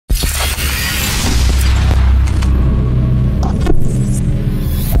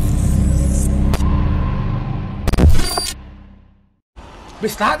Bitch,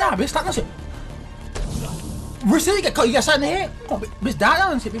 stop down, bitch, stop that shit. Recently, you got shot in the head. Come on, bitch, die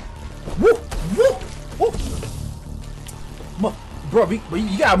down and shit, bitch. Woo, woo, woo. Bro,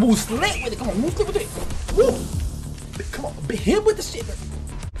 you gotta move slick with it. Come on, move slick with it. Woo. Come on, hit him with the shit, man.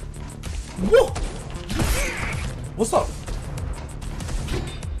 Woo. What's up?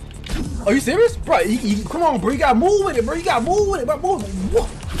 Are you serious? Bro, come on, bro. You gotta move with it, bro. You gotta move with it, bro. Move. Woo.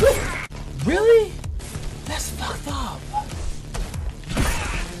 Woo. Really? That's fucked up.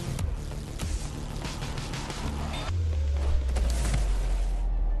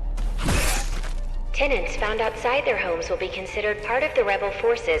 Tenants found outside their homes will be considered part of the rebel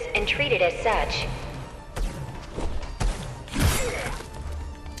forces and treated as such.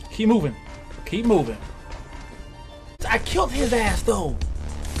 Keep moving. Keep moving. I killed his ass, though.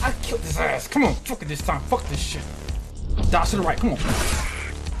 I killed his ass. Come on. Fuck it this time. Fuck this shit. Dodge to the right. Come on.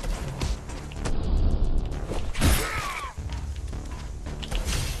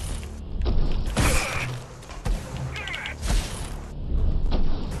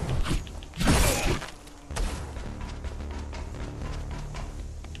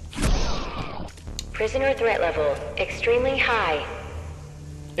 Prisoner threat level extremely high.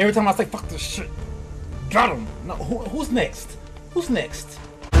 Every time I say fuck this shit, got him. No, who's next? Who's next?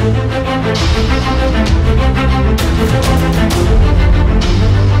 What's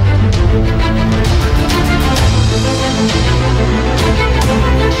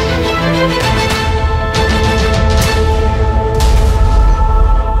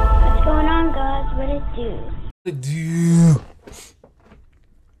going on, guys? What it do? What it do?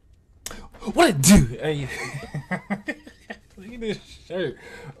 What it do? Hey, look at this shirt,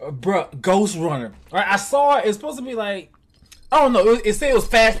 bruh. GHOSTRUNNER. Alright, I saw it. It's supposed to be like, I don't know. It said it was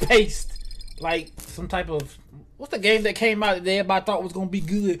fast paced, like some type of, what's the game that came out that everybody thought was gonna be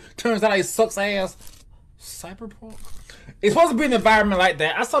good? Turns out it sucks ass. Cyberpunk. It's supposed to be an environment like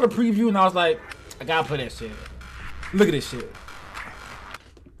that. I saw the preview and I was like, I gotta play that shit. Look at this shit.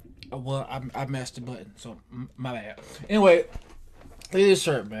 Well, I mashed the button, so my bad. Anyway, look at this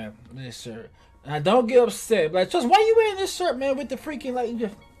shirt, man. Look at this shirt. Now, don't get upset, but just why you wearing this shirt, man? With the freaking like,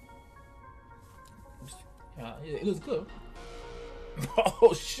 just, it looks good.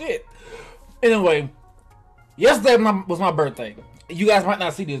 Oh shit. Anyway, yesterday was my birthday. You guys might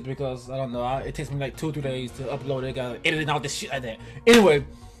not see this because I don't know. It takes me like 2 or 3 days to upload it. Got editing all this shit like that. Anyway,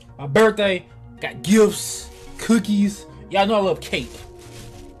 my birthday, got gifts, cookies. Y'all know I love cake.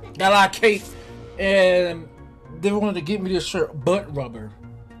 Got a lot of cake, and they wanted to give me this shirt, butt rubber.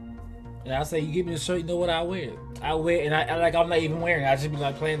 And I say, you give me this shirt, you know what I wear? I wear it, and I like I'm not even wearing it. I just be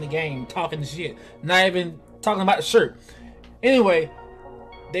like playing the game, talking the shit, not even talking about the shirt. Anyway,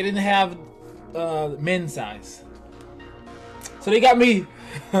 they didn't have men's size, so they got me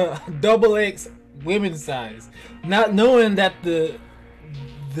XX women's size, not knowing that the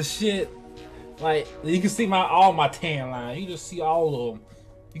shit, like, you can see all my tan line. You just see all of them.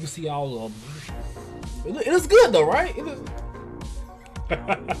 You can see all of them. It looks good though, right? It looks...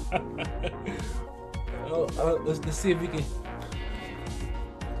 let's see if we can.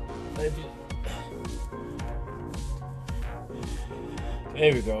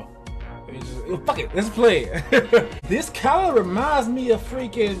 There we go. Fuck it, let's play it. This color reminds me of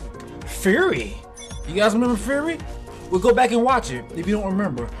freaking Fury. You guys remember Fury? We'll go back and watch it if you don't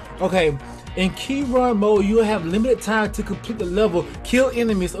remember. Okay. In key run mode, you'll have limited time to complete the level, kill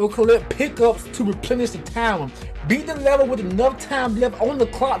enemies, or collect pickups to replenish the town. Beat the level with enough time left on the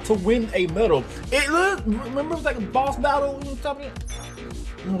clock to win a medal. Remember, it's like a boss battle and stuff.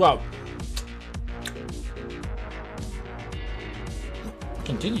 Wow.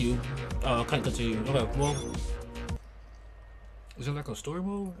 Continue. Oh, I can't continue. Okay, well, is it like a story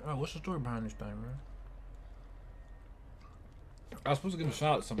mode? Oh, what's the story behind this thing, man? I was supposed to give a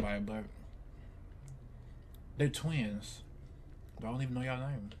shout out to somebody, but they're twins. But I don't even know y'all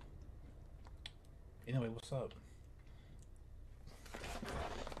name. Anyway, what's up?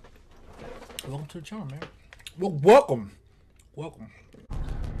 Welcome to the channel, man. Well, welcome. Welcome.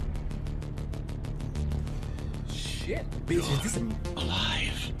 Shit, bitch, is this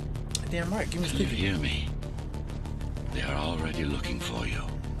alive? Damn right, give me this Can you cookie. hear me? They are already looking for you.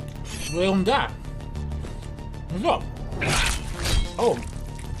 Well, let them die. What's up? Oh,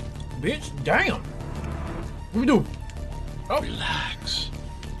 bitch, damn. What we do? Oh. Relax.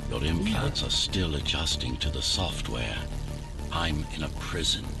 Your implants are still adjusting to the software. I'm in a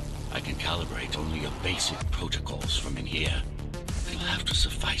prison. I can calibrate only your basic protocols from in here. It'll have to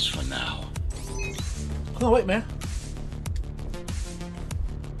suffice for now. Hold on, wait, man.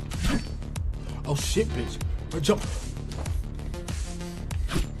 Oh shit, bitch. Jump.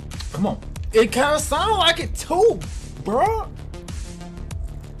 Come on. It kind of sounds like it too, bro.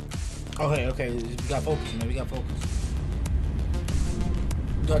 Okay, okay, we got focus, man. We got focus.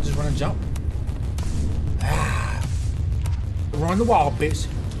 Do I just run and jump? Ah. Run the wall, bitch.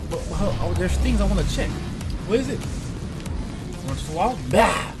 Oh, there's things I want to check. What is it? Run to the wall?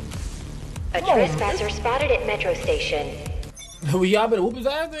 Bah. A trespasser spotted at Metro Station. Y'all better whoop his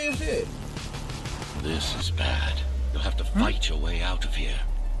ass there and shit. This is bad. You'll have to fight your way out of here.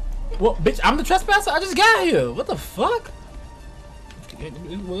 Well, bitch, I'm the trespasser? I just got here. What the fuck?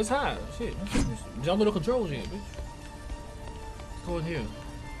 Well, it's hot. Shit. Y'all know the controls yet, bitch. Let's go in here.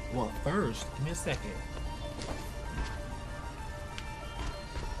 Well, first, give me a second.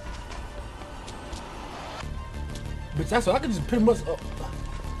 Bitch, that's what I can just pretty much.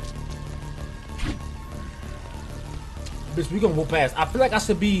 Bitch, we gonna go past. I feel like I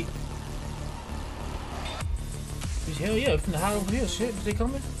should be. Bitch, hell yeah, finna hide over here. Shit, they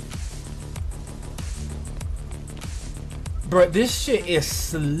coming? Bro, this shit is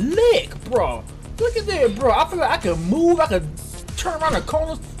slick, bro. Look at that, bro. I feel like I can move. I can turn around the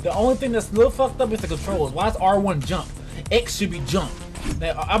corners. The only thing that's a little fucked up is the controls. Why is R1 jump? X should be jump.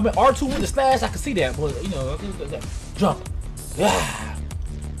 Now, I mean, R2 with the slash, I can see that, but you know, jump. Yeah.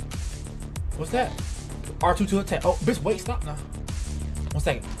 What's that? R2 to attack. Oh, bitch, wait, stop now. 1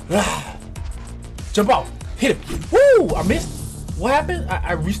 second. Jump off. Hit him. Woo! I missed. What happened?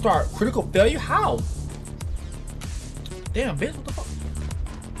 I restart. Critical failure? How? Damn, bitch, what the fuck?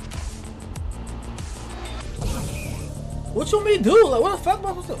 What you want me to do? Like, what the fuck,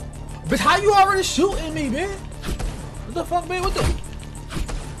 bro? What's up? Bitch, how you already shooting me, man? What the fuck, man? What the?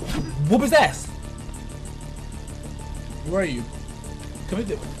 Whoop his ass. Where are you? Come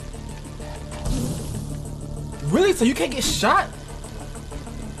here. Really? So you can't get shot?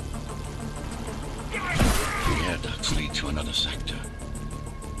 The air ducts lead to another sector.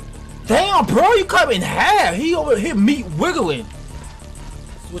 Damn, bro, you cut him in half. He over here meat wiggling.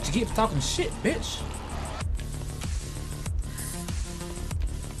 That's what you get for talking shit, bitch.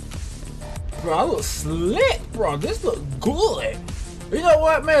 Bro, I look slick, bro. This look good. You know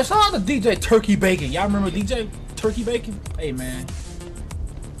what, man? Shout out to DJ Turkey Bacon. Y'all remember DJ Turkey Bacon? Hey, man.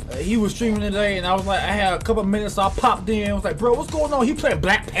 He was streaming today, and I was like, I had a couple minutes, so I popped in. I was like, bro, what's going on? He playing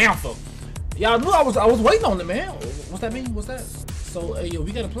Black Panther. Y'all knew I was waiting on it, man. What's that mean? What's that? So, yo,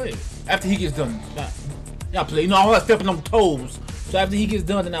 we gotta play it after he gets done. Y'all play. You know, I'm stepping on toes. So after he gets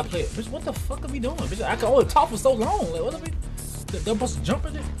done, then I play it. Bitch, what the fuck are we doing? Bitch, I can only talk for so long. Like, what are we? They're supposed to jump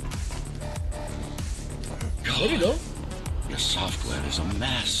in it. There you go. Your software is a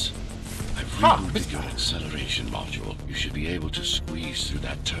mess. I've rebooted your acceleration module. You should be able to squeeze through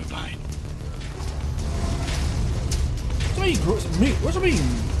that turbine. What you mean?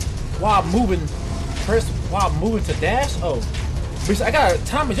 While moving, while moving to dash? Oh, bitch, I gotta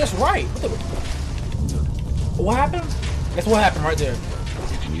time it just right. What happened? That's what happened right there.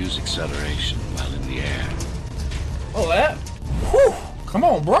 You can use acceleration while in the air. Oh, that? Whew. Come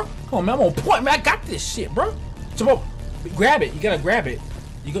on, bro. Come on, man. I'm on point, man. I got this shit, bro. Jump up. Grab it. You gotta grab it.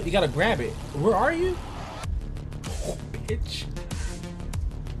 You gotta grab it. Where are you? Oh, bitch.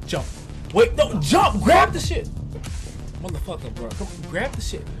 Jump. Wait, no, jump. Grab the shit. Motherfucker, bro. Come grab the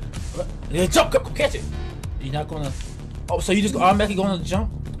shit. Yeah, jump. Come catch it. You're not gonna. Oh, so you just automatically gonna jump?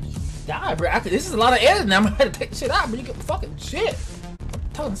 Die, bro. This is a lot of editing. I'm gonna have to take the shit out, but you get fucking shit. I'm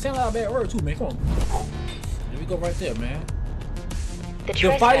talking saying a lot of bad words too, man. Come on. There we go, right there, man. The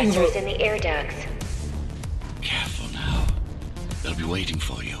trespassers in the air ducts. Careful now. They'll be waiting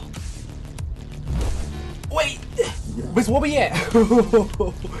for you. Wait! Bitch, where we at?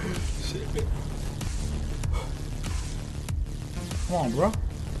 Shit, man. Come on, bro.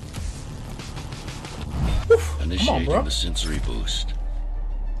 Initiating Come on, bro. the sensory boost.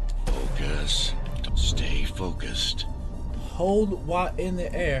 Focus. Stay focused. Hold while in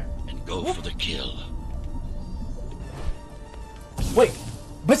the air. And go for the kill. Wait,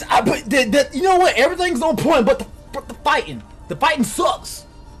 but you know what? Everything's on point, but the fighting. The fighting sucks.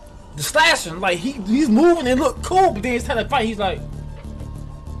 The slashing, like he's moving and look cool, but then it's time to fight. He's like,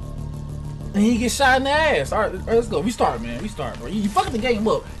 and he gets shot in the ass. All right, let's go. We start, man. We start, bro. You fucking the game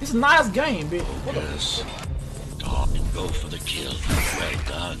up. It's a nice game, bitch. Yes. Talk and go for the kill. Well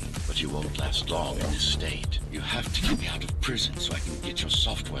done. But you won't last long in this state. You have to get me out of prison so I can get your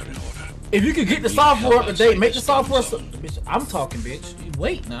software in order. If you could get the software up to date, make the software. Bitch, I'm talking, bitch.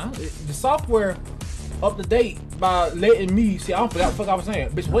 Wait now. The software up to date by letting me see. I don't forgot what the fuck I was saying.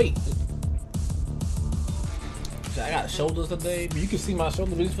 Bitch, wait. Bitch, I got shoulders today, but you can see my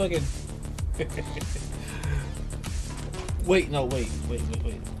shoulders. Bitch, fucking. Wait, no, wait.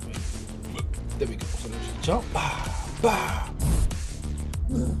 There we go. So just jump. Bah.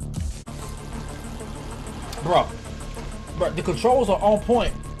 Bro, the controls are on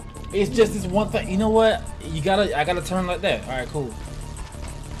point. It's just this one thing. You know what? I gotta turn like that. All right, cool.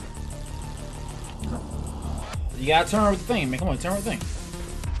 You gotta turn with the thing, man. Come on, turn with the thing.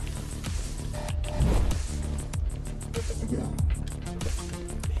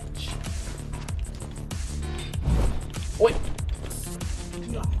 Wait.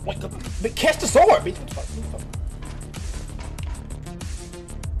 Wait, but catch the sword, bitch.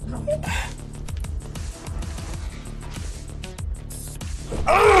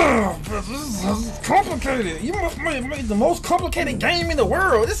 This is complicated. You must make the most complicated game in the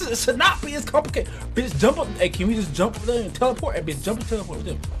world. Should not be as complicated. Bitch, jump up. Hey, can we just jump up there and teleport? Hey, bitch, jump and teleport with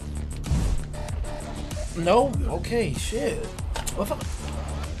them. No? Okay, shit. What the fuck?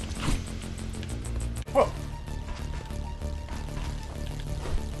 Oh.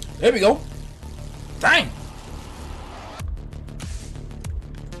 There we go. Dang.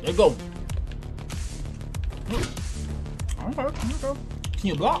 There you go. Okay. Can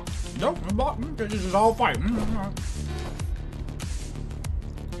you block? No, no block. This is all fight.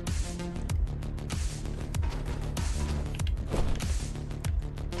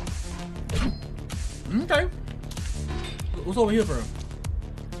 Okay. What's over here, bro?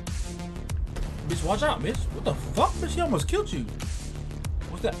 Bitch, watch out, bitch. What the fuck? Bitch, she almost killed you.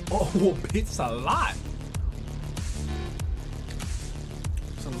 What's that? Oh, bitch, it's a lot.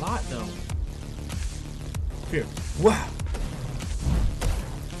 It's a lot, though. Here. Wow.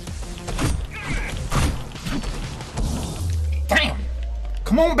 Damn.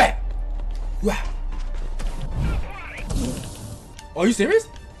 Come on back. Wow. Are you serious?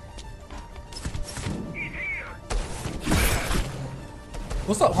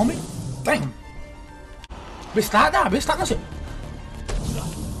 What's up, homie? Damn. Bitch, stop down. Bitch, stop that shit.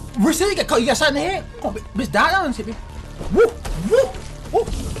 You got shot in the head? Come on, bitch, die down and shit, bitch. Woo! Woo!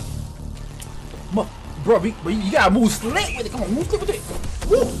 Woo! Bro, you gotta move slick with it. Come on, move slick with it.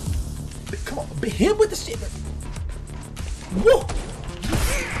 Woo! Come on, hit him with the shit, man. Woo!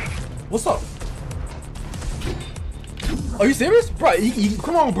 What's up? Are you serious? Bro,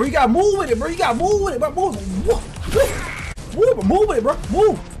 come on, bro. You gotta move with it, bro. You gotta move with it, bro. Move. Woo! Woo! Move with it, bro.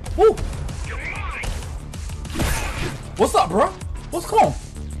 Move! Woo! What's up, bro? What's going on?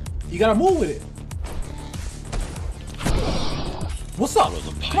 You gotta move with it. What's up? Follow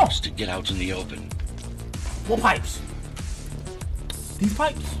the pipes to get out in the open. What pipes? These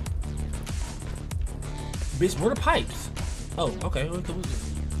pipes? Bitch, where are the pipes? Oh, okay.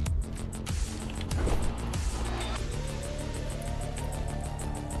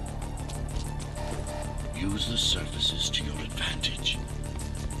 Use the surfaces to your advantage.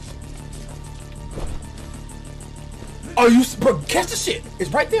 Oh, you, bro, catch the shit.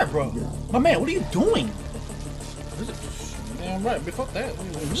 It's right there, bro. My man, what are you doing? Damn right, fuck that.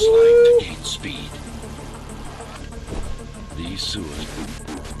 Slide to gain speed. These sewers.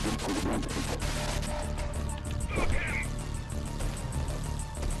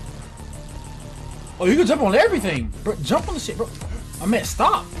 Oh, you can jump on everything, bro. Jump on the shit, bro. My man,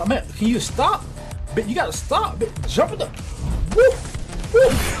 stop. My man, can you stop? Bitch, you gotta stop. Bitch, jump in the. Woo! Woo!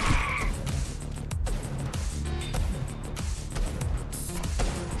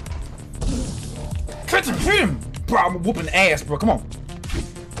 Catch him, hit him! Bro, I'm whooping ass, bro. Come on.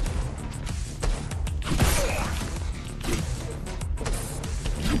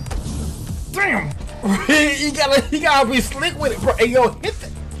 Damn! you gotta be slick with it, bro. Hey, yo, hit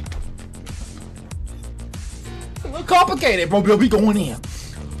that. It's a little complicated, bro. We going in.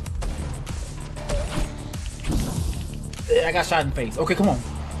 I got shot in the face. Okay, come on.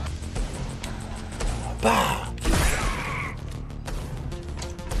 Bah.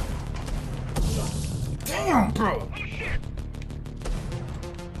 Damn, bro.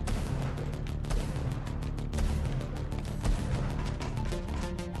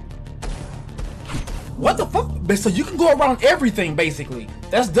 What the fuck? So you can go around everything, basically.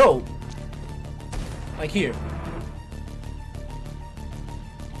 That's dope. Like here.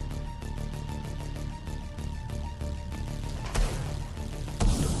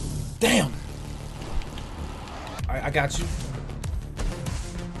 Damn. Alright, I got you.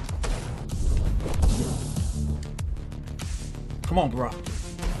 Come on, bro.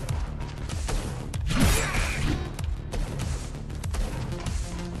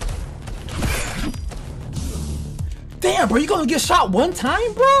 Damn, bro, you gonna get shot one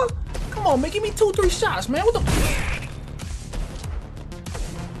time, bro? Come on, man, give me 2-3 shots, man. What the?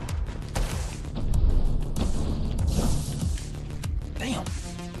 Damn.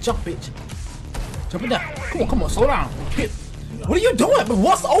 Jump, bitch. Jumping down. Come on, slow down. Hit. What are you doing? But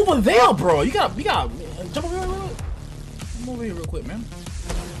what's over there, bro? You got jump over here real quick. Come over here real quick, man.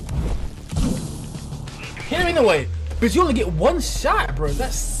 Hit him anyway. Bitch, you only get one shot, bro.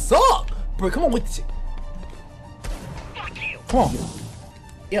 That suck. Bro, come on with it. Come on.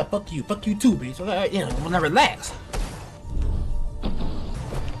 Yeah, fuck you. Fuck you too, bitch. Yeah, I'm gonna relax.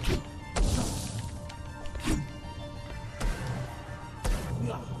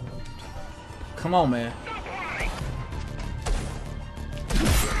 Come on, man.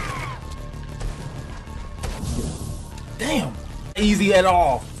 Damn. Easy at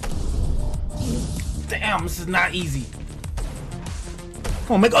all. Damn, this is not easy.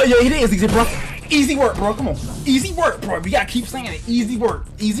 Come on, make. Oh, yeah, it is easy, bro. Easy work, bro. Come on. Easy work, bro. We gotta keep saying it. Easy work.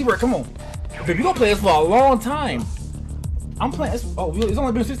 Easy work. Come on. Baby, we gonna play this for a long time. I'm playing this. Oh, it's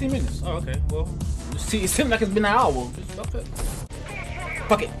only been 15 minutes. Oh, okay. Well, see, it seems like it's been an hour. Just fuck it.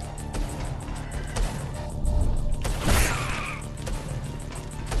 Fuck it.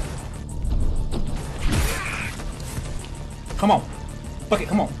 Come on. Fuck it.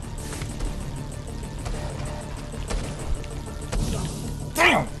 Come on.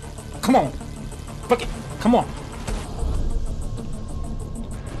 Damn. Come on. Fuck it. Come on.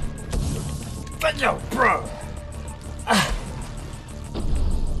 Yo, bro.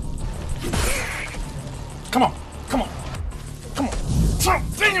 Come on. Come on. Come on.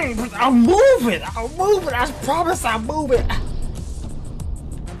 Damn. I'll move it. I'll move it. I promise I'll move it.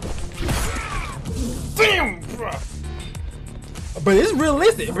 Damn, bro. But it's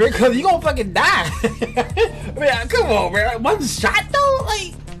realistic, bro, because you gonna fucking die. Man, come on, man. One shot though?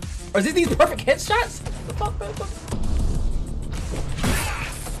 Like, or is it these perfect headshots? The fuck, man?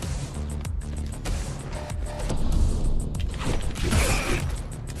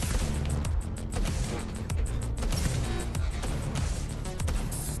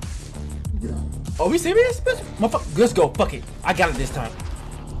 Are we serious, bitch? Motherfucker, let's go. Fuck it. I got it this time.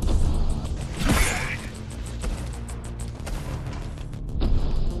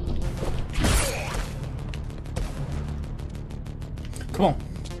 Come on.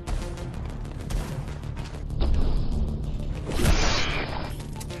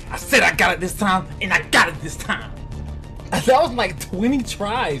 I said I got it this time, and I got it this time. That was like 20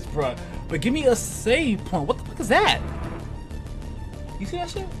 tries, bro. But give me a save point. What the fuck is that? You see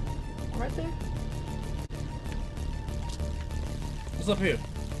that shit? Right there? What's up here?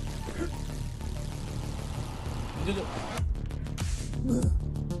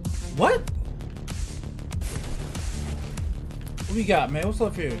 What? What we got, man? What's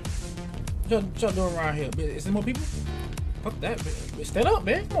up here? What y'all doing around here? Is there more people? Fuck that, bitch. Stand up,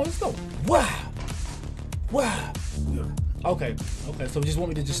 man. Come on, let's go. Wow. Wow. Okay. Okay, so you just want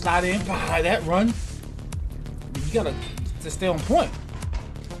me to just slide in, like that, run? You gotta just stay on point.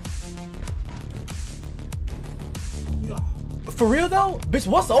 For real though? Bitch,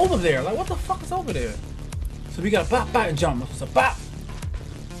 what's over there? Like, what the fuck is over there? So we gotta bop, bop, and jump. So bop.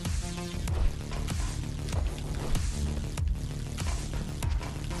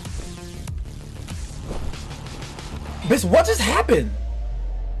 Bitch, what just happened?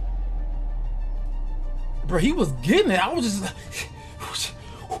 Bro, he was getting it. I was just like...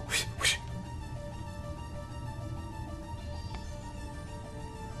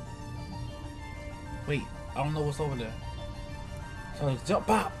 Wait, I don't know what's over there. So jump,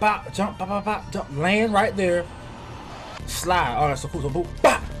 bop, bop, jump, bop, bop, bop, jump, land right there. Slide. Alright, so cool. So boom,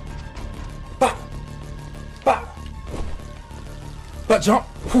 bop, bop, bop, but jump.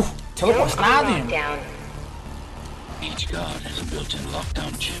 Whew. Teleport, slide in. Each guard has a built-in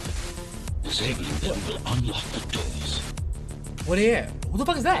lockdown chip. Disabling them will unlock the doors. Where they at? Who the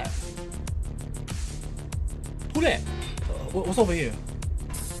fuck is that? Who that? What's over here?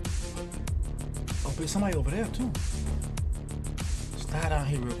 Oh, but somebody over there too. Slide down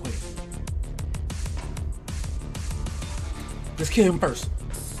here real quick. Let's kill him first.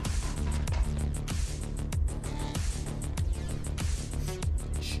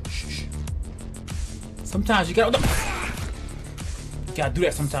 Shh. Sometimes you gotta do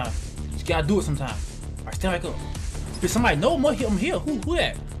that sometimes. You gotta do it sometimes. Alright, stand back up. Did somebody know I'm here? Who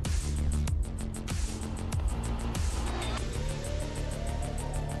that?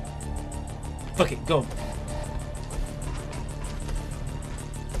 Fuck it, go.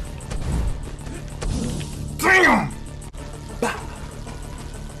 Damn! Bah.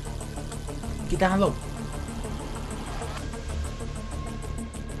 Get down low.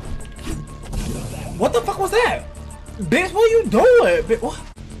 What the fuck was that? Bitch, what are you doing? Bitch, what?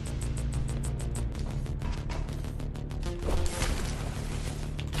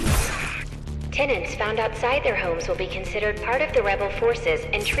 Tenants found outside their homes will be considered part of the rebel forces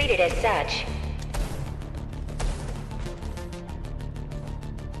and treated as such.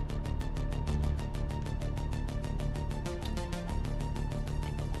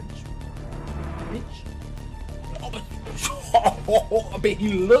 Bitch. Oh, but I bet he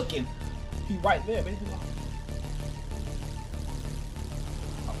looking. He right there, baby.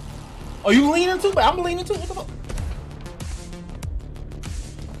 Are you leaning too? But I'm leaning too. What the fuck?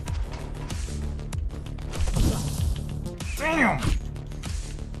 Damn.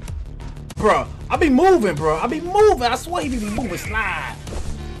 Bruh, I be moving, bro. I be moving. I swear he be moving. Slide.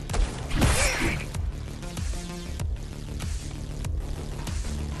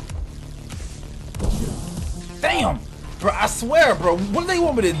 Damn. Bro, I swear, bro. What do they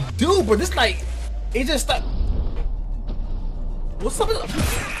want me to do, bro? This like, it just like, what's up?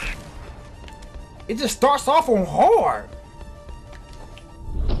 It just starts off on hard.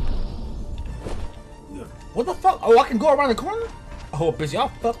 What the fuck? Oh, I can go around the corner? Oh, bitch, y'all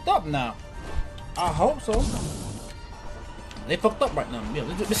fucked up now. I hope so. They fucked up right now. Yeah,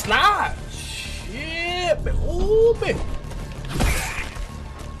 let's slide. Shit, ooh, bitch.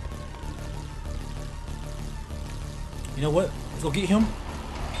 You know what? Let's go get him.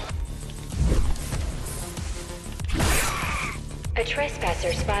 A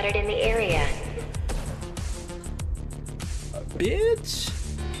trespasser spotted in the area. Bitch,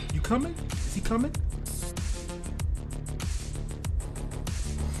 you coming? Is he coming?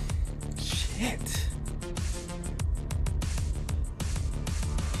 Shit.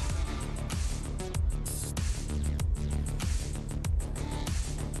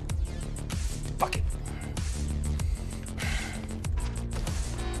 Fuck it.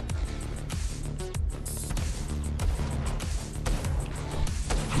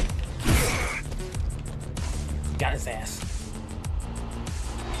 Got his ass.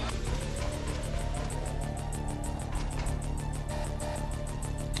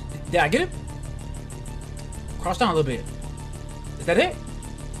 Did I get it? Cross down a little bit. Is that it?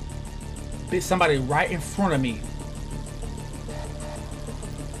 Bitch, somebody right in front of me.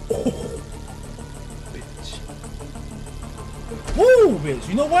 Oh, bitch. Woo, bitch.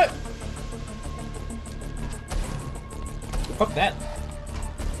 You know what? Fuck that.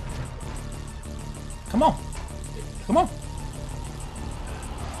 Come on. Come on.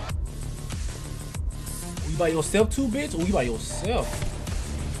 You by yourself too, bitch? Or you by yourself?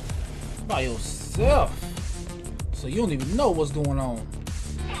 By yourself. So you don't even know what's going on.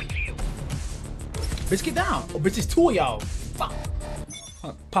 Bitch, get down. Oh, bitch, it's two of y'all. Fuck.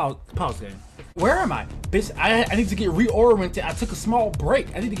 Pause game. Where am I? Bitch, I need to get reoriented. I took a small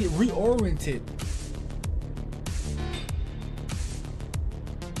break. I need to get reoriented.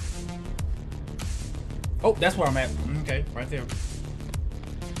 Oh, that's where I'm at. Okay, right there.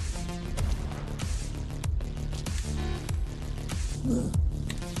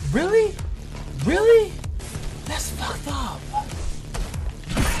 Really? Really? That's fucked up.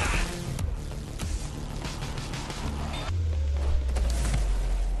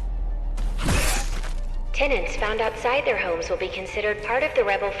 Tenants found outside their homes will be considered part of the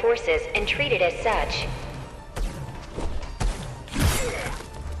rebel forces and treated as such.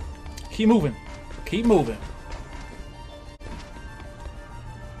 Keep moving. Keep moving.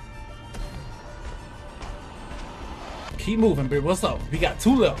 Keep moving, baby. What's up? We got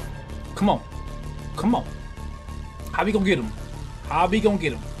two left. Come on. Come on. How we gonna get him? How we gonna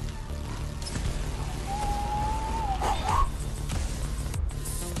get him?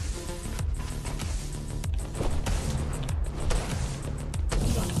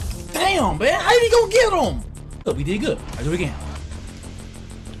 Damn, man. How we gonna get him? Look, we did good. I'll do it again.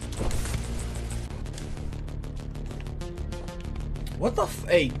 What the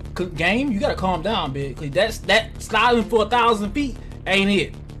hey, game? You gotta calm down, bitch. Cause that sliding for 1,000 feet ain't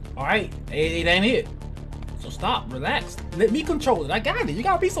it. All right, it ain't it. So stop, relax. Let me control it. I got it. You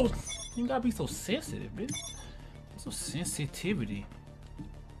gotta be so sensitive, bitch. So sensitivity.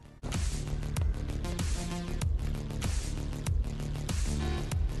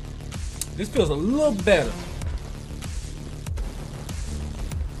 This feels a little better.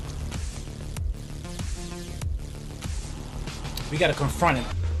 We gotta confront him.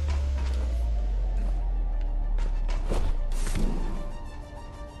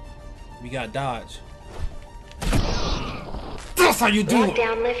 We gotta dodge. That's how you do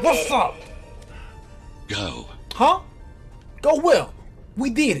it. What's up? Go. Huh? Go well. We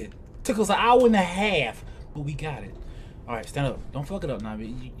did it. Took us an hour and a half, but we got it. All right, stand up. Don't fuck it up now.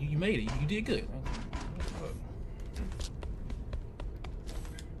 You made it. You did good.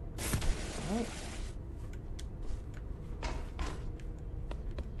 All right.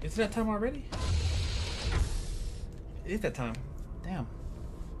 Is it that time already? It is that time. Damn.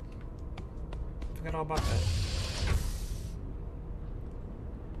 Forgot all about that.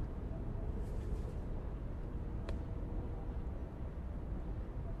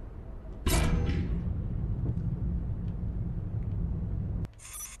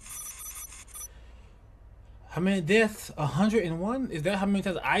 many deaths? 101? Is that how many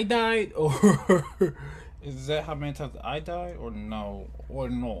times I died? Or is that how many times I died? Or no? Or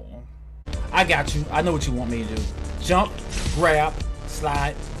no? I got you. I know what you want me to do. Jump, grab,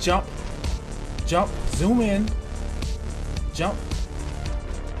 slide, jump, jump, zoom in, jump,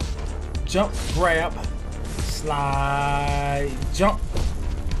 jump, grab, slide, jump,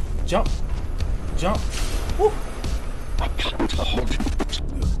 jump, jump. Woo.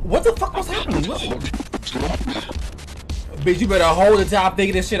 What the fuck was happening? Bitch, you better hold it till I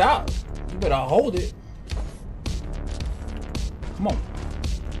figure this shit out. You better hold it. Come on.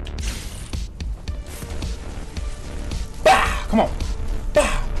 Bah! Come on.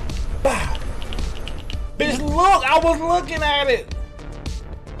 Bah! Bah! Bitch, look! I was looking at it!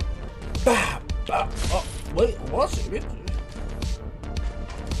 Bah! Bah! Oh, wait, what's it?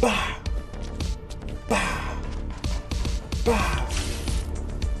 Bah! Bah! Bah!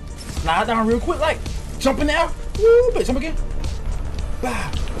 Slide down real quick, like, jump in there. Woo, bitch, jump again.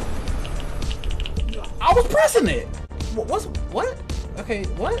 Bah! I was pressing it! What? Okay,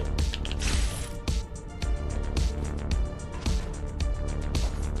 what?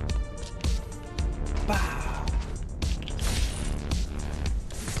 Bah!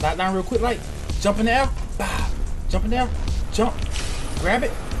 Slide down real quick, like, jump in there. Bah! Jump in there. Jump. Grab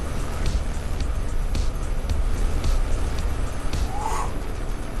it.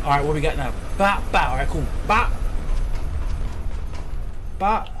 Alright, what we got now? Bop, bop. Alright, cool. Bop.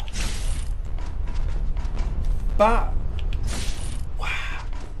 Bop. Bop. Wow.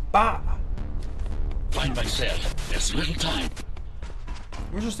 Bop. Find my cell. There's little time.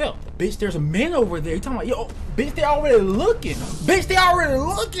 Where's your cell? Bitch, there's a man over there. You talking about, yo, bitch, they already looking. Bitch, they already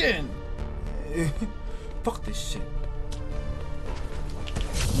looking. Fuck this shit.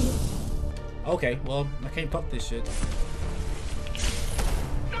 Okay, well, I can't fuck this shit.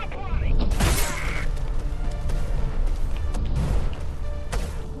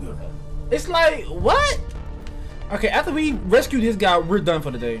 It's like, what? Okay, after we rescue this guy, we're done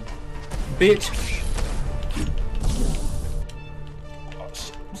for the day. Bitch. Oh,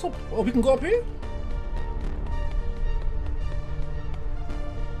 shit. What's up? Oh, we can go up here?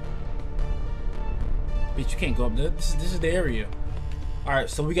 Bitch, you can't go up there. This is the area. Alright,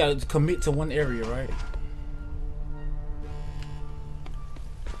 so we gotta commit to one area, right?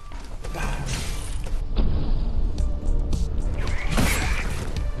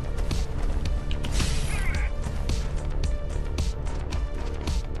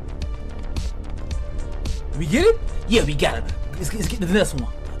 We get it? Yeah, we got it. Let's get to this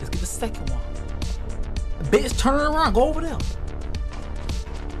one. Let's get the second one. Bitch, turn it around. Go over there.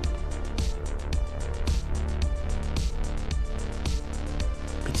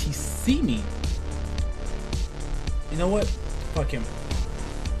 Bitch, he see me. You know what? Fuck him.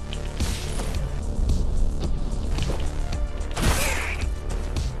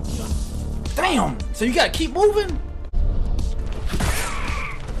 Damn! So you gotta keep moving?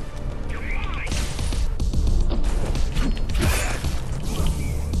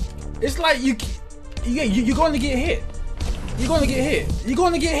 It's like you're going to get hit. You're going to get hit. You're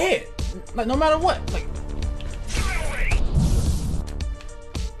going to get hit. Like no matter what. Like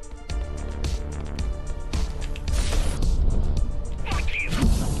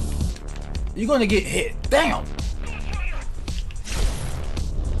you're going to get hit. Damn.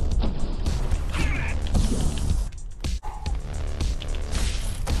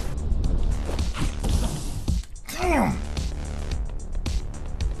 Damn.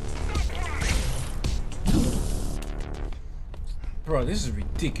 Bro, this is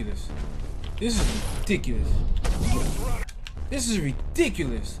ridiculous. This is ridiculous. This is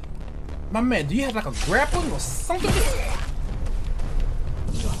ridiculous. My man, do you have like a grappling or something?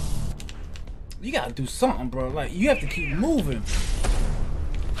 You gotta do something, bro. Like, you have to keep moving.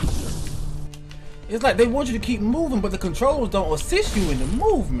 It's like they want you to keep moving, but the controllers don't assist you in the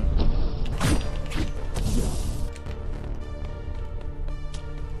movement.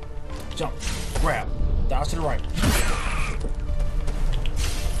 Jump, grab, dodge to the right.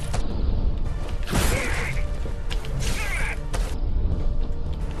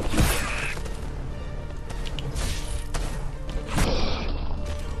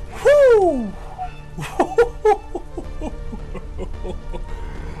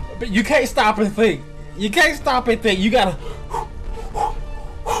 But you can't stop and think. You can't stop and think. You gotta.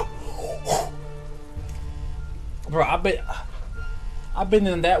 Bro, I've been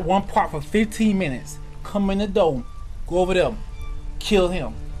in that one part for 15 minutes. Come in the door, go over there, kill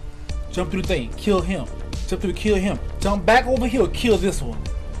him, jump through the thing, kill him, jump through, kill him, jump back over here, kill this one.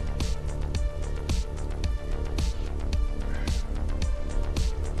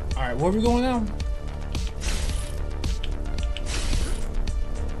 All right, where are we going now?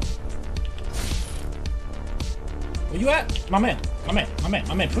 Where you at? My man,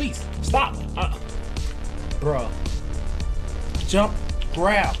 please stop. Bruh. Jump,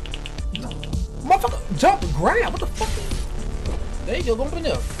 grab. Motherfucker, jump, grab. What the fuck? There you go, go up in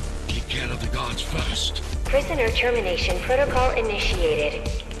there. Take care of the guards first. Prisoner termination protocol initiated.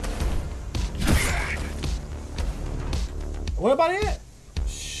 Where about it?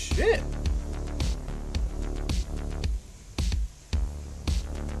 Shit.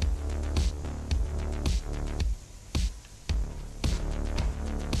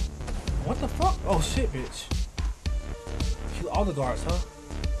 What the fuck? Oh shit, bitch. Kill all the guards, huh?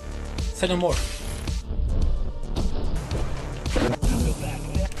 Say no more.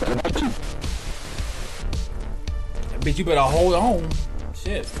 Bitch, you better hold on.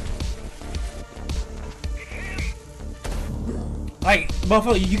 Shit. Like,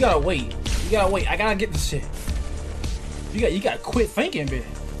 motherfucker, you gotta wait. You gotta wait. I gotta get this shit. You gotta quit thinking, bitch.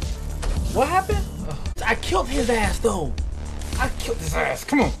 What happened? I killed his ass though. I killed his ass.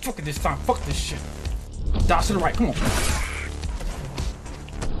 Come on, fuck it this time. Fuck this shit. Dodge to the right. Come on.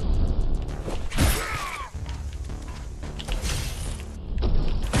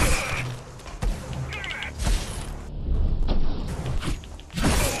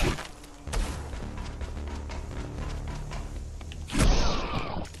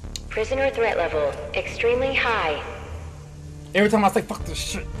 Prisoner threat level extremely high. Every time I say fuck this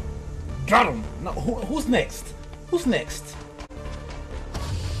shit, got him. No, who's next? Who's next?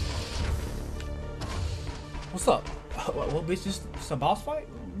 What's up? What bitch? Just a boss fight?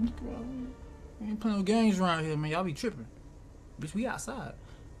 We ain't playing no games around here, man. Y'all be tripping. Bitch, we outside.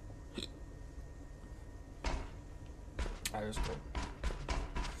 Alright, let's go.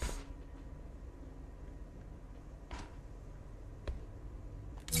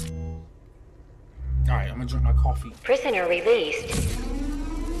 Alright, I'm gonna drink my coffee. Prisoner released.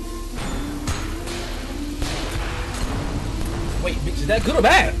 Wait, bitch, is that good or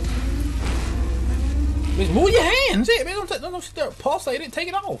bad? Bitch, move your hands. Shit, man, don't sit there pulsate it. Take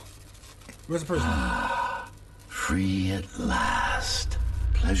it off. Where's the person? Free at last.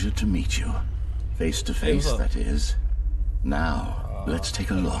 Pleasure to meet you. Face to face, what's up? that is. Now, let's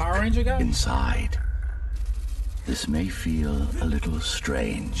take a look Power Ranger guy? inside. This may feel a little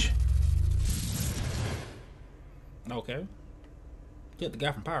strange. Okay. Yeah, the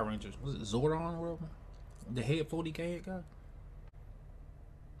guy from Power Rangers. Was it Zordon or whatever? The head 40K guy?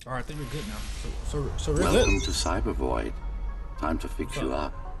 Alright, I think we're good now. So we're Welcome good. to Cybervoid. Time to fix you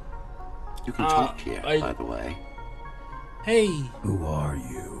up. You can talk here, by the way. Hey, Who are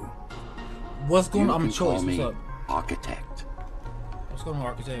you? what's going You on? I'm can call Choice. What's me up? Architect. What's going on,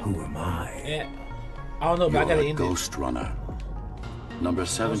 Architect? Who am I? Yeah. I don't know, but I You're gotta a end it. GHOSTRUNNER. Number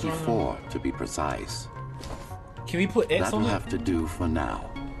 74, to be precise. Can we put X That'll on it? have to do for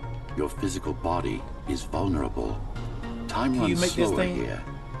now. Your physical body is vulnerable. Time Can you runs make this slower thing- here,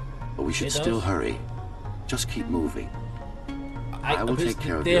 but we should It still does? hurry. Just keep moving. I will take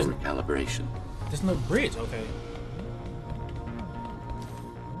care of your recalibration. There's no bridge, okay.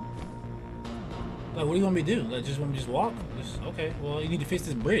 Like, what do you want me to do? Like, just want me to just walk? Just, okay, well, you need to fix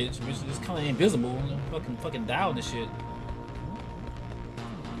this bridge. It's kind of invisible. You know, fucking dial this shit.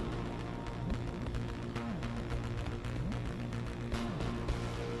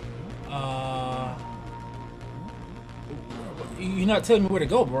 You're not telling me where to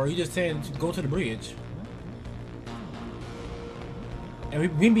go, bro. You're just saying to go to the bridge.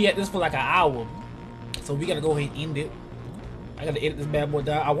 And we be at this for like an hour. So we gotta go ahead and end it. I gotta edit this bad boy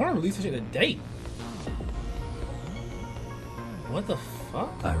down. I wanna release this shit today. What the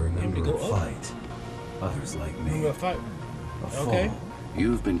fuck? I remember go a up. fight. Others like me. Remember a fight? A fall. Okay.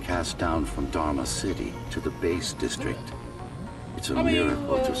 You've been cast down from Dharma City to the base district. It's a I mean,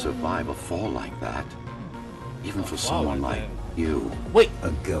 miracle to survive a fall like that. Even for fall someone like like you. Wait. A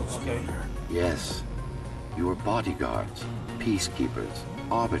ghost Okay. runner. Yes. You were bodyguards, peacekeepers,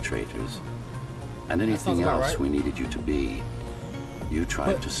 arbitrators, and anything about else right. we needed you to be. You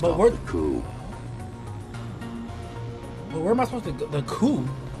tried But- to but stop where- the coup. But where am I supposed to go? The coup?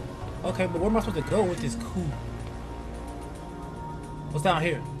 Okay, but where am I supposed to go with this coup? What's down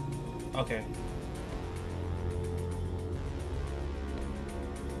here? Okay.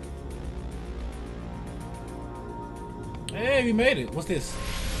 Hey, we made it. What's this?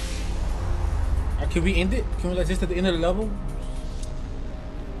 Can we end it? Can we like this at the end of the level?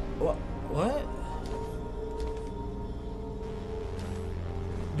 What?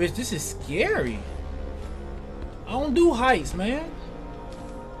 Bitch, this is scary. I don't do heights, man.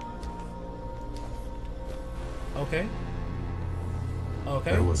 Okay.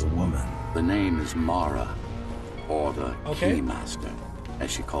 Okay. There was a woman. The name is Mara, or the Okay. Keymaster,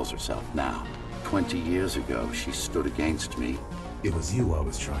 as she calls herself now. 20 years ago, she stood against me. It was you I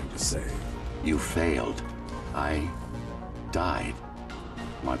was trying to save. You failed. I died.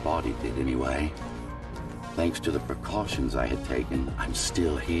 My body did anyway. Thanks to the precautions I had taken, I'm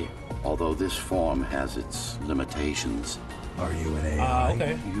still here. Although this form has its limitations. Are you an AI?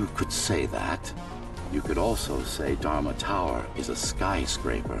 Okay. You could say that. You could also say Dharma Tower is a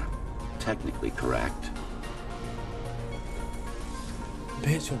skyscraper. Technically correct.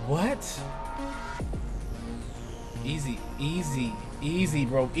 Bitch, what? Easy, easy, easy,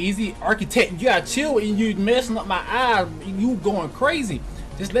 bro. Easy, architect. You gotta chill and you messing up my eyes. You going crazy.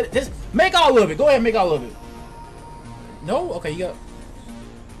 Just let it, just make all of it. Go ahead and make all of it. No? Okay, you got...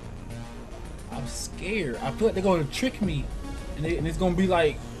 I'm scared. I feel like they're gonna trick me. And it's gonna be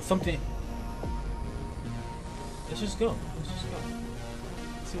like something... Let's just go. Let's just go.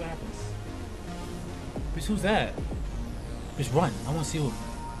 Let's see what happens. Bitch, who's that? Bitch, run. I wanna see who...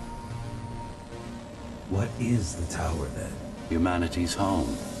 What is the tower then? Humanity's home.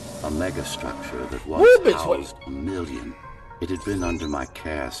 A megastructure that Woo, once bitch, housed a million. It had been under my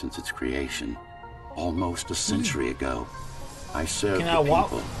care since its creation. Almost a century ago. I served Can the I walk?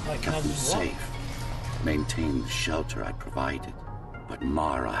 people, Like, can I kept them just walk? safe, maintained the shelter I provided. But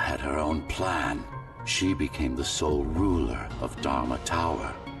Mara had her own plan. She became the sole ruler of Dharma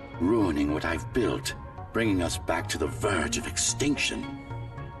Tower, ruining what I've built, bringing us back to the verge of extinction.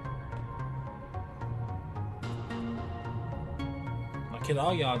 I'll kill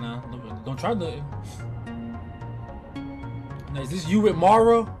all y'all now. Don't try to. Now, is this you with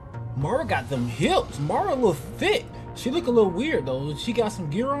Mara? Mara got them hips. Mara a little thick. She look a little weird though. She got some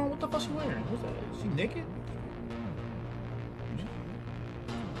gear on. What the fuck she wearing? What's that? Is she naked?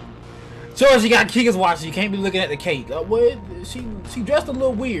 Sure, she got kids watching. You can't be looking at the cake. What? She dressed a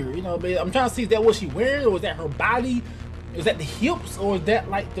little weird. You know, but I'm trying to see, is that what she wearing, or is that her body? Is that the hips, or is that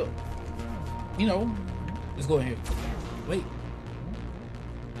like the? You know, let's go in here. Wait.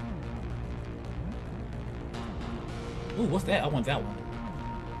 Ooh, what's that? I want that one.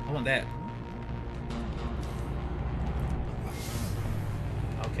 I want that.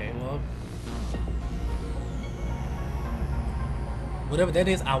 Okay, well. Whatever that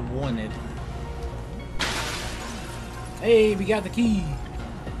is, I want it. Hey, we got the key.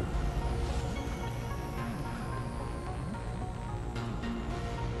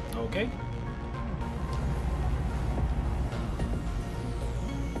 Okay.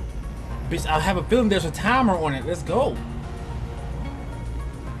 Bitch, I have a feeling there's a timer on it. Let's go.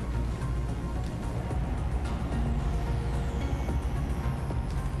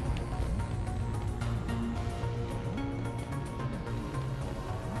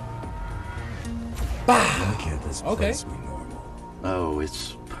 Why can't this Okay. place be normal? Oh,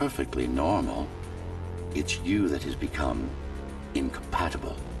 it's perfectly normal. It's you that has become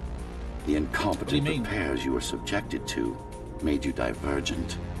incompatible. The incompetent mean? repairs you were subjected to made you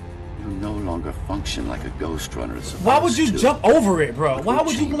divergent. You no longer function like a ghost runner is supposed Why would you to. jump over it, bro? But Why we'll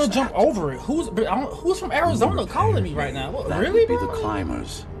would you want to change jump that. over it? Who's from Arizona calling me right now? What, That really, would be bro? the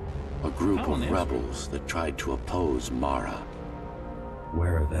Climbers, a group I don't of know. rebels that tried to oppose Mara.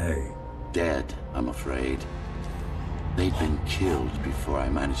 Where are they? Dead, I'm afraid. They'd been killed before I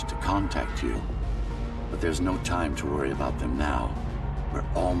managed to contact you. But there's no time to worry about them now. We're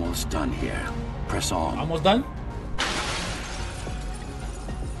almost done here. Press on. Almost done?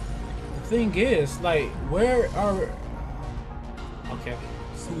 The thing is, like, where are... Okay,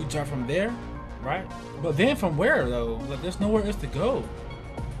 so we jump from there, right? But then from where, though? Like, there's nowhere else to go.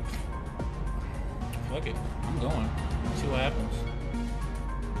 Fuck it, I'm going. See what happens.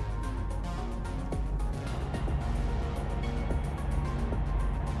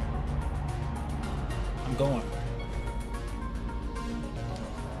 I'm going.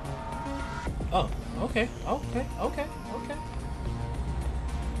 Oh, okay, okay, okay, okay.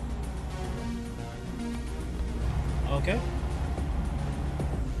 Okay.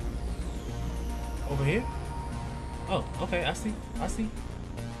 Over here? Oh, okay, I see, I see.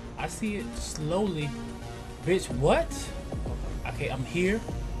 I see it slowly. Bitch, what? Okay, I'm here.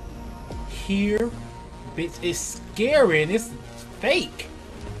 Here. Bitch, it's scary and it's fake.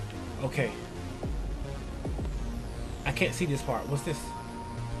 Okay. I can't see this part. What's this?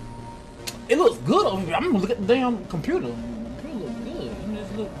 It looks good over here. I'm gonna look at the damn computer. The computer looks good. Let me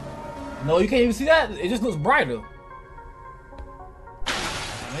just look. No, you can't even see that. It just looks brighter.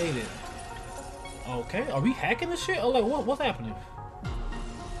 I made it. Okay, are we hacking this shit? Or like, what's happening?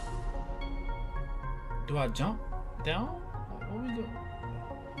 Do I jump down? What we do?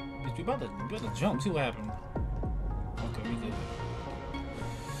 Bitch, we about to jump. See what happened. Okay, we did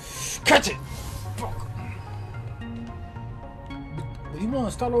it. Catch it! Fuck. You want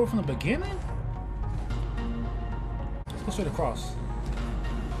to start over from the beginning? go straight across.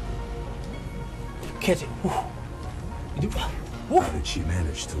 Catch it. Woo. You do. Woo. How did she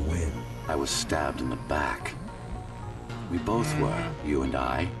manage to win? I was stabbed in the back. We both were, you and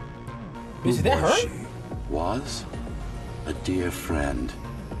I. Bitch, that Was hurt? she? Was a dear friend,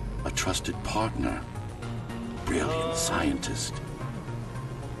 a trusted partner, brilliant scientist.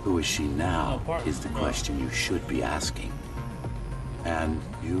 Who is she now is the question you should be asking. And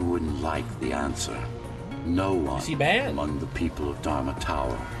you wouldn't like the answer. No one Is she bad? among the people of Dharma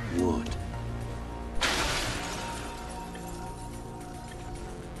Tower would.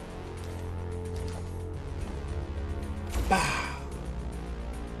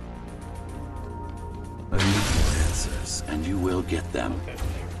 I need more answers. And you will get them. Okay.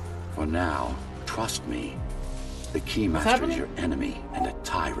 For now, trust me. The Keymaster is happening? your enemy and a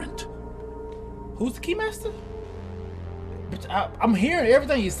tyrant. Who's the Keymaster? Bitch, I'm hearing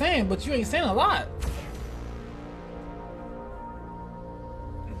everything you're saying, but you ain't saying a lot.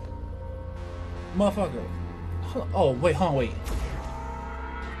 Motherfucker. Oh, wait, hold on, wait.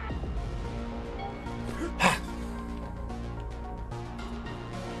 Ha.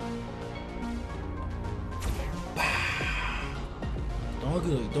 Doing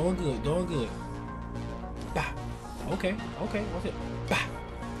good, doing good, doing good. Bah. Okay, okay, what's it? Bah.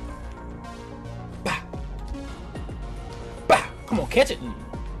 Bah. Bah. Come on, catch it.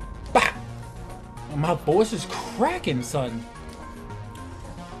 Bah. My voice is cracking, son.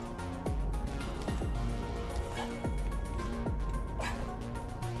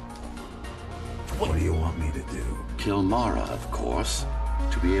 What do you want me to do? Kill Mara, of course.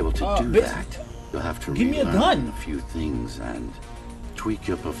 To be able to do bitch, that, you'll have to give me a relearn gun. a few things and tweak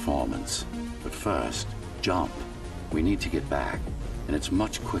your performance. But first, jump. We need to get back, and it's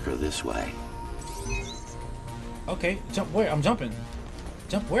much quicker this way. Okay, jump where? I'm jumping.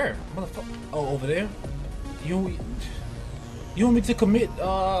 Jump where? Motherfucker. Oh, over there? You want me to commit,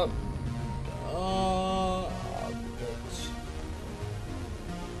 bitch.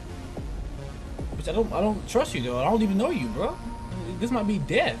 Bitch, I don't trust you, though. I don't even know you, bro. This might be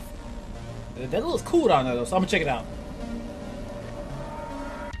death. That looks cool down there, though, so I'm gonna check it out.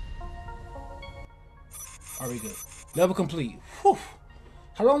 Are we good? Level complete. Whew.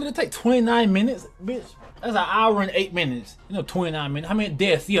 How long did it take? 29 minutes? Bitch, that's an hour and 8 minutes. You know, 29 minutes. How many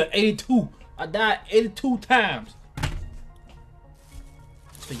deaths? Yeah, 82. I died 82 times.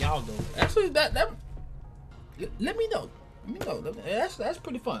 It's for y'all, though. Actually, that let me know. Let me know. That's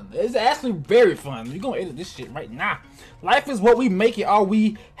pretty fun. It's actually very fun. We're gonna edit this shit right now. Life is what we make it. All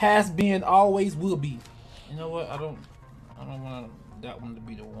we has been, always will be. You know what? I don't want that one to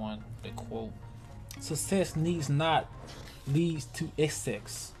be the one. The quote. Success leads to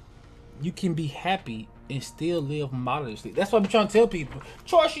excess. You can be happy and still live modestly. That's what I'm trying to tell people.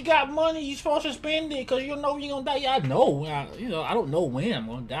 Troy, you got money, you supposed to spend it because you know you're gonna die. Yeah, I know. I don't know when I'm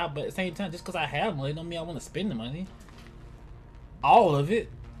gonna die, but at the same time, just because I have money don't mean I want to spend the money. All of it.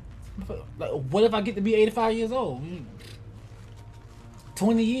 Like, what if I get to be 85 years old?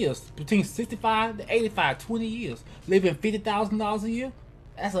 20 years. Between 65 to 85, 20 years. Living $50,000 a year?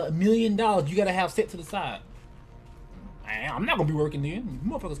 That's $1 million you gotta have set to the side. I'm not gonna be working then.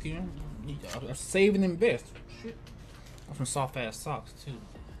 Motherfuckers can. I'm save and invest. Shit. I'm some soft ass socks too.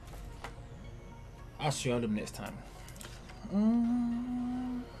 I'll show them next time.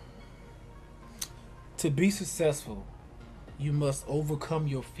 To be successful, you must overcome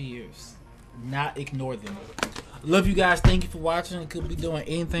your fears, not ignore them. Love you guys. Thank you for watching. Could be doing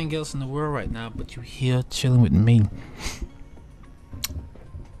anything else in the world right now, but you here chilling with me.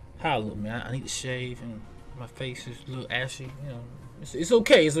 How I look, man? I need to shave and my face is a little ashy. You know, it's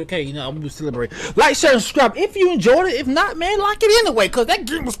okay. It's okay. You know, I'm gonna celebrate. Like, share, and subscribe if you enjoyed it. If not, man, like it anyway, cause that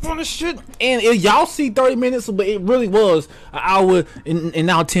game was fun as shit. And y'all see 30 minutes, but it really was an hour and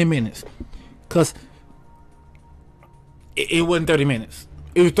now 10 minutes, cause it wasn't 30 minutes.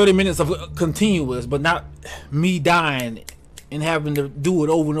 It was 30 minutes of continuous, but not me dying and having to do it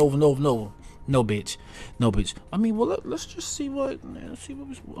over and over and over and over. No, bitch. No, bitch. I mean, well, let's just see what.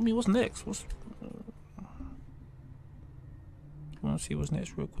 What's next? I want to see what's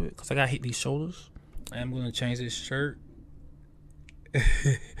next real quick, cause I gotta hit these shoulders. I'm gonna change this shirt,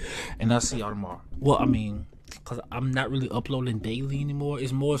 and I'll see y'all tomorrow. Well, I mean, cause I'm not really uploading daily anymore.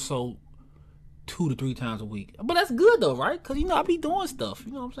 It's more so 2 to 3 times a week. But that's good though, right? Cause you know I be doing stuff.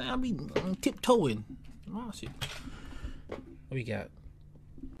 You know what I'm saying? I'm tiptoeing. Oh shit. What we got?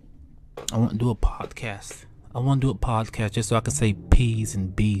 I want to do a podcast. I want to do a podcast just so I can say P's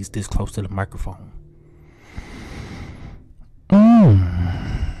and B's this close to the microphone.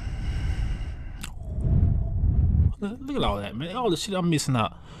 Look at all that, man. All the shit I'm missing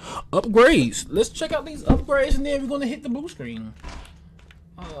out. Upgrades. Let's check out these upgrades, and then we're gonna hit the blue screen.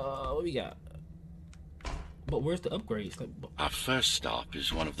 What we got? But where's the upgrades? Like, Our first stop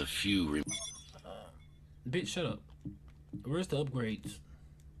is one of the few. Bitch, shut up. Where's the upgrades?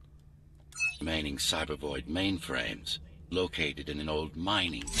 Remaining Cybervoid mainframes, located in an old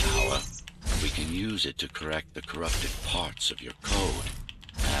mining tower. We can use it to correct the corrupted parts of your code,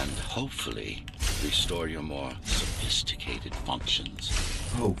 and hopefully restore your more sophisticated functions.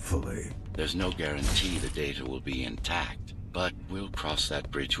 Hopefully. There's no guarantee the data will be intact, but we'll cross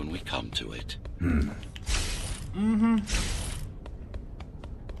that bridge when we come to it.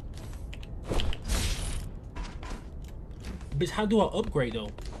 Bitch, how do I upgrade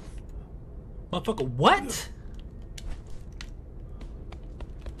though? Motherfucker, what?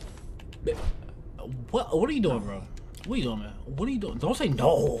 What are you doing, bro? What are you doing, man? What are you doing? Don't say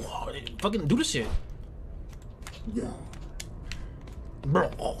no. Fucking do the shit. Bro.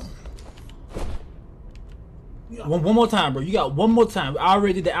 One more time, bro. You got one more time. I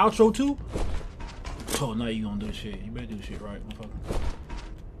already did the outro too. Oh, now you gonna do the shit. You better do the shit right, motherfucker.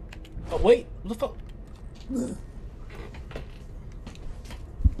 Oh, wait. What the fuck?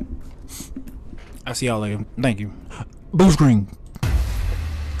 I'll see y'all later. Thank you. Blue screen.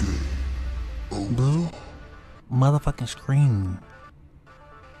 Blue motherfucking screen.